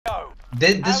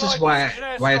this is why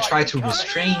I try to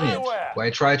restrain it, why I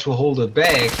try to hold it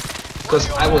back, because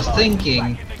I was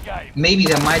thinking maybe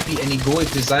there might be an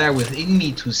egoic desire within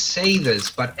me to say this,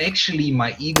 but actually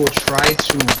my ego tried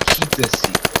to keep this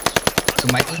secret. So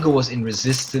my ego was in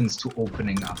resistance to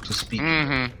opening up, to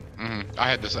speaking. I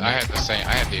had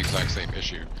the exact same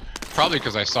issue. Probably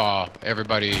because I saw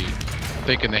everybody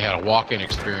thinking they had a walk-in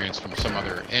experience from some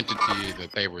other entity,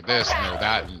 that they were this and they were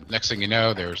that, and next thing you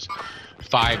know, there's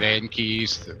 5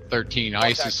 Enkeys, 13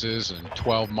 Isises, and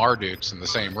 12 Marduks in the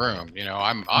same room. You know,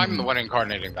 I'm the one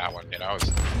incarnating that one. You know,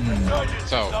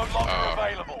 so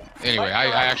anyway,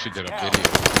 I actually did a video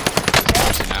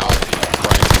personality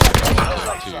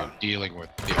relative to dealing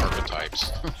with the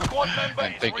archetypes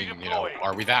and thinking, you know,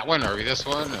 are we that one? Are we this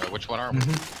one? Which one are we?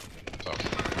 So.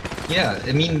 Yeah,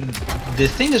 I mean, the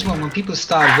thing is when people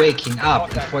start waking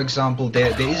up, for example,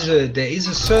 there is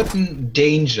a certain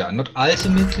danger, not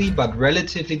ultimately, but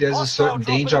relatively, there's a certain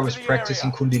danger with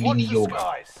practicing Kundalini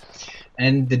Yoga.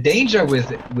 And the danger with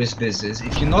this is,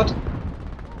 if you're not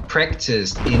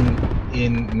practiced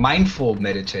in mindful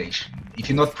meditation, if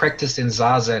you're not practiced in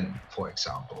Zazen, for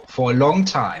example, for a long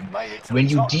time, when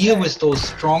you deal with those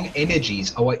strong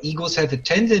energies, our egos have a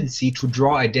tendency to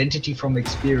draw identity from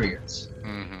experience.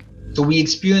 So we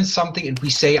experience something and we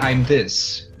say, I'm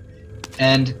this.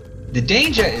 And the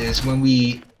danger is when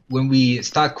we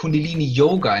start Kundalini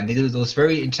Yoga and those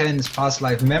very intense past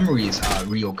life memories are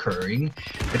reoccurring,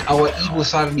 that our ego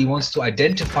suddenly wants to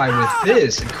identify with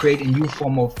this and create a new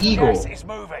form of ego.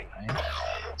 Right?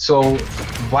 So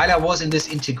while I was in this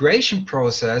integration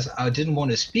process, I didn't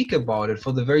want to speak about it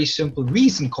for the very simple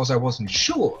reason, because I wasn't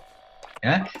sure.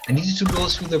 Yeah, I needed to go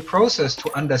through the process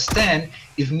to understand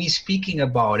if me speaking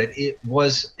about it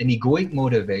was an egoic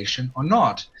motivation or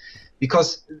not.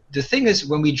 Because the thing is,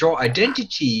 when we draw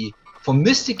identity for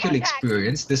mystical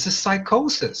experience, this is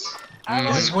psychosis.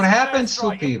 This is what happens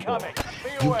to people.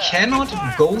 You cannot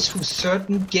go through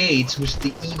certain gates with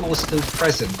the ego still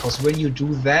present, because when you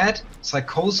do that,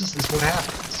 psychosis is what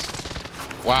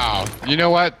happens. Wow, you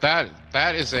know what?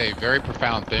 That is a very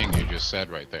profound thing you just said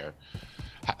right there.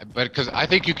 But because I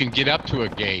think you can get up to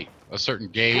a certain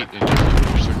gate, and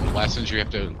there's certain lessons you have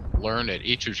to learn at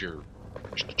each of your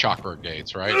chakra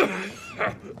gates, right?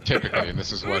 Typically, and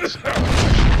this is what's I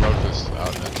actually wrote this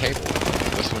out on the table.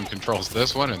 This one controls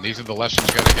this one, and these are the lessons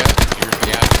you gotta get. Here's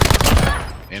the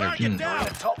energy.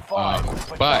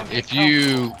 But if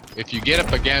you get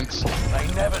up against,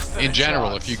 in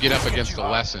general, if you get up against a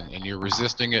lesson and you're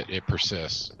resisting it, it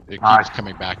persists. It keeps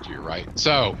coming back to you, right?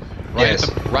 So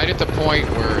right at the point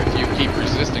where if you keep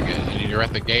resisting it and you're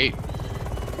at the gate,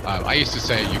 I used to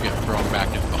say you get thrown back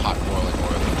into the hot boiling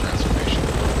oil of transformation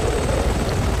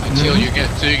until you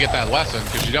get that lesson,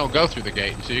 because you don't go through the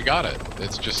gate until you got it.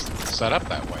 It's just set up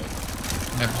that way.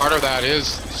 And part of that is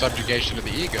subjugation of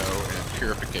the ego and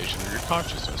purification of your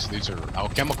consciousness. These are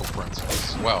alchemical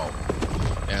principles as well.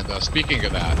 And speaking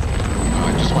of that,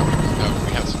 I just want people to know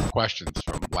we have some questions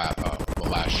from the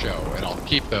last show, and I'll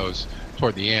keep those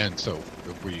toward the end. So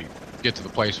if we get to the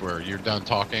place where you're done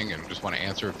talking and just want to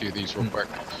answer a few of these real quick,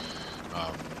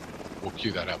 we'll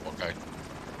cue that up, okay?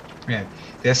 Yeah,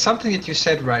 there's something that you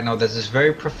said right now that is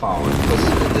very profound,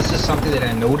 because this is something that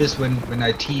I notice when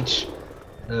I teach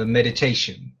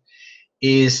meditation,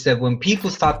 is that when people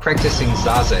start practicing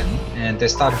Zazen and they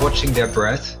start watching their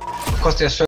breath, of course there's